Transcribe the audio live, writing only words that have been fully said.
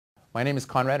My name is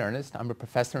Conrad Earnest. I'm a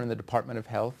professor in the Department of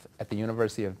Health at the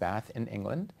University of Bath in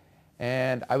England,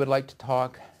 and I would like to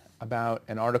talk about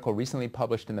an article recently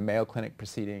published in the Mayo Clinic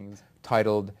Proceedings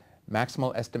titled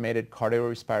Maximal Estimated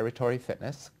Cardiorespiratory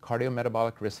Fitness,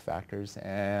 Cardiometabolic Risk Factors,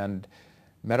 and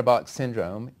Metabolic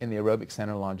Syndrome in the Aerobic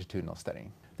Center Longitudinal Study.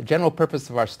 The general purpose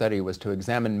of our study was to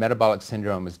examine metabolic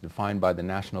syndrome as defined by the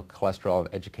National Cholesterol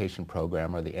Education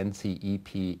Program, or the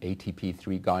NCEP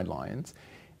ATP3 guidelines,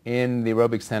 in the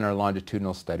Aerobic Center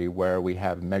Longitudinal Study, where we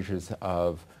have measures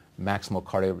of maximal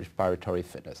cardiorespiratory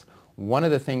fitness. One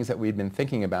of the things that we've been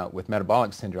thinking about with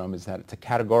metabolic syndrome is that it's a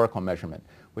categorical measurement,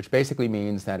 which basically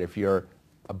means that if you're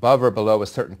above or below a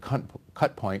certain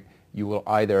cut point, you will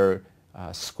either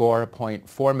score a point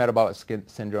for metabolic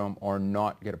syndrome or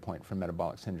not get a point for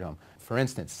metabolic syndrome. For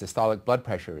instance, systolic blood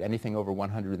pressure, anything over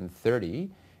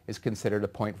 130 is considered a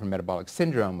point for metabolic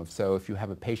syndrome. So if you have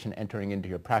a patient entering into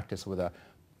your practice with a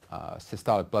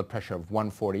systolic blood pressure of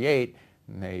 148,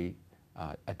 and they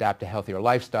adapt a healthier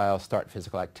lifestyle, start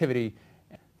physical activity,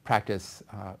 practice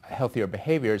healthier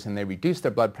behaviors, and they reduce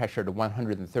their blood pressure to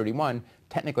 131,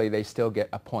 technically they still get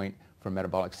a point for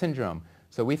metabolic syndrome.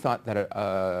 So we thought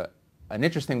that an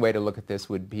interesting way to look at this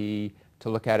would be to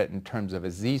look at it in terms of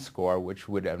a z-score, which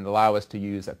would allow us to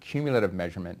use a cumulative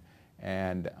measurement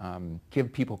and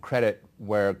give people credit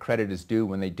where credit is due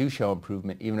when they do show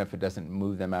improvement, even if it doesn't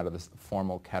move them out of the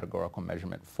formal categorical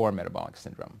measurement for metabolic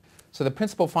syndrome. So the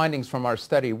principal findings from our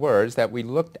study were that we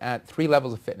looked at 3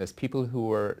 levels of fitness, people who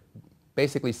were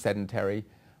basically sedentary.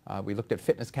 We looked at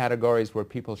fitness categories where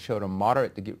people showed a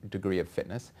moderate degree of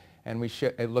fitness, and we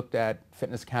looked at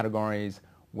fitness categories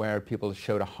where people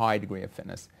showed a high degree of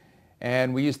fitness.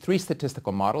 And we used 3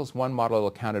 statistical models. One model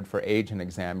accounted for age and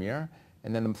exam year,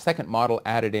 and then the second model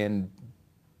added in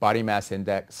body mass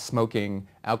index, smoking,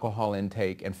 alcohol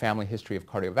intake, and family history of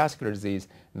cardiovascular disease.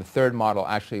 And the third model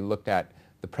actually looked at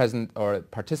the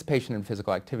participation in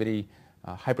physical activity,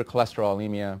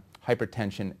 hypercholesterolemia,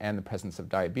 hypertension, and the presence of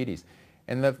diabetes.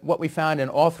 And what we found in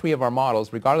all 3 of our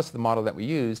models, regardless of the model that we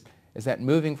used, is that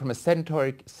moving from a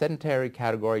sedentary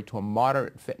category to a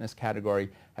moderate fitness category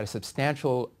had a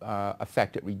substantial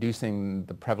effect at reducing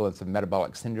the prevalence of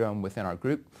metabolic syndrome within our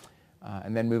group.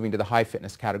 And then moving to the high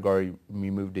fitness category,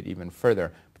 we moved it even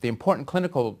further. But the important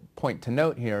clinical point to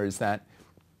note here is that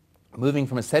moving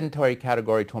from a sedentary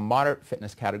category to a moderate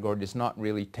fitness category does not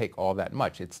really take all that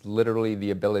much. It's literally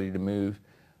the ability to move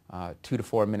 2 to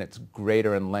 4 minutes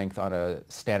greater in length on a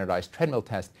standardized treadmill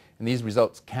test. And these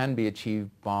results can be achieved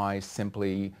by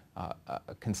simply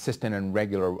a consistent and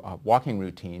regular walking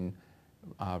routine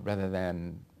rather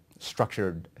than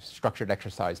structured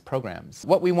exercise programs.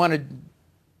 What we wanted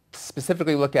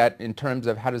specifically look at in terms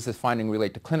of how does this finding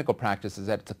relate to clinical practice is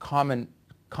that it's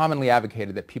commonly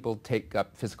advocated that people take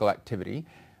up physical activity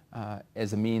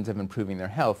as a means of improving their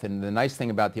health. And the nice thing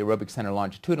about the Aerobic Center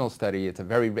Longitudinal Study, it's a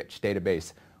very rich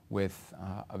database with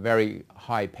a very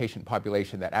high patient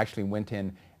population that actually went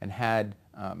in and had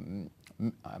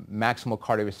maximal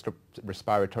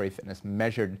cardiorespiratory fitness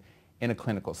measured in a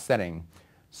clinical setting.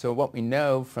 So what we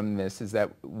know from this is that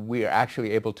we are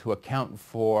actually able to account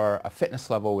for a fitness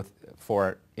level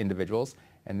for individuals,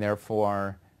 and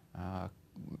therefore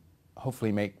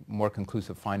hopefully make more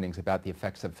conclusive findings about the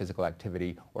effects of physical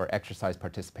activity or exercise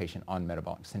participation on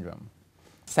metabolic syndrome.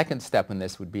 Second step in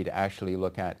this would be to actually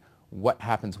look at what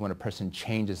happens when a person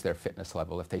changes their fitness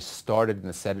level. If they started in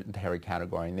the sedentary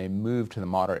category and they move to the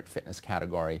moderate fitness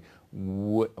category,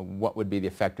 what would be the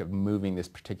effect of moving this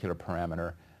particular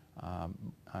parameter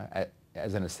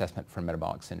as an assessment for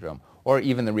metabolic syndrome? Or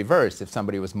even the reverse, if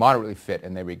somebody was moderately fit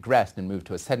and they regressed and moved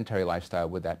to a sedentary lifestyle,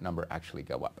 would that number actually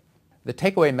go up? The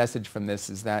takeaway message from this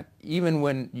is that even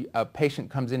when a patient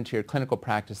comes into your clinical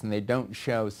practice and they don't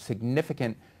show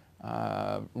significant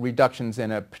reductions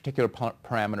in a particular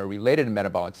parameter related to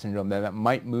metabolic syndrome that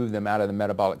might move them out of the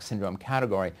metabolic syndrome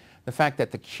category, the fact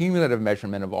that the cumulative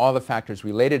measurement of all the factors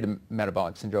related to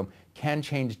metabolic syndrome can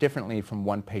change differently from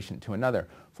one patient to another.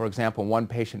 For example, one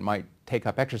patient might take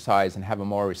up exercise and have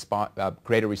a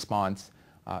greater response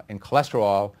in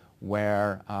cholesterol,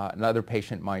 where another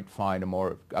patient might find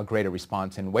a greater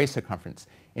response in waist circumference.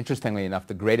 Interestingly enough,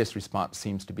 the greatest response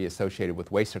seems to be associated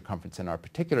with waist circumference in our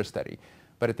particular study.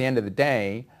 But at the end of the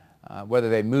day, whether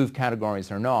they move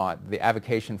categories or not, the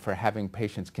advocacy for having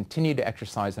patients continue to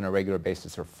exercise on a regular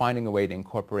basis or finding a way to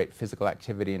incorporate physical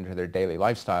activity into their daily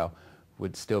lifestyle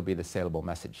would still be the saleable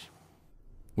message.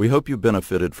 We hope you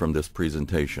benefited from this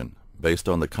presentation based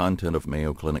on the content of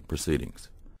Mayo Clinic Proceedings.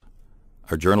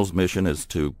 Our journal's mission is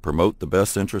to promote the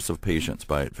best interests of patients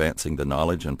by advancing the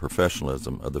knowledge and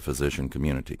professionalism of the physician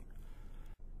community.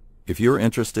 If you're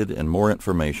interested in more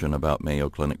information about Mayo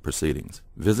Clinic Proceedings,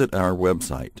 visit our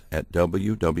website at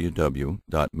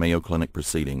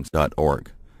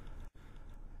www.mayoclinicproceedings.org.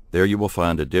 There you will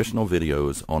find additional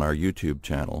videos on our YouTube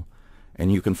channel,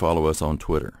 and you can follow us on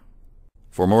Twitter.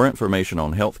 For more information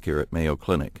on healthcare at Mayo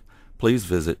Clinic, please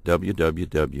visit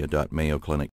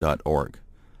www.mayoclinic.org.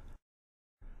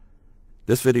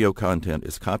 This video content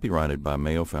is copyrighted by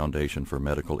Mayo Foundation for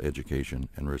Medical Education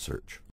and Research.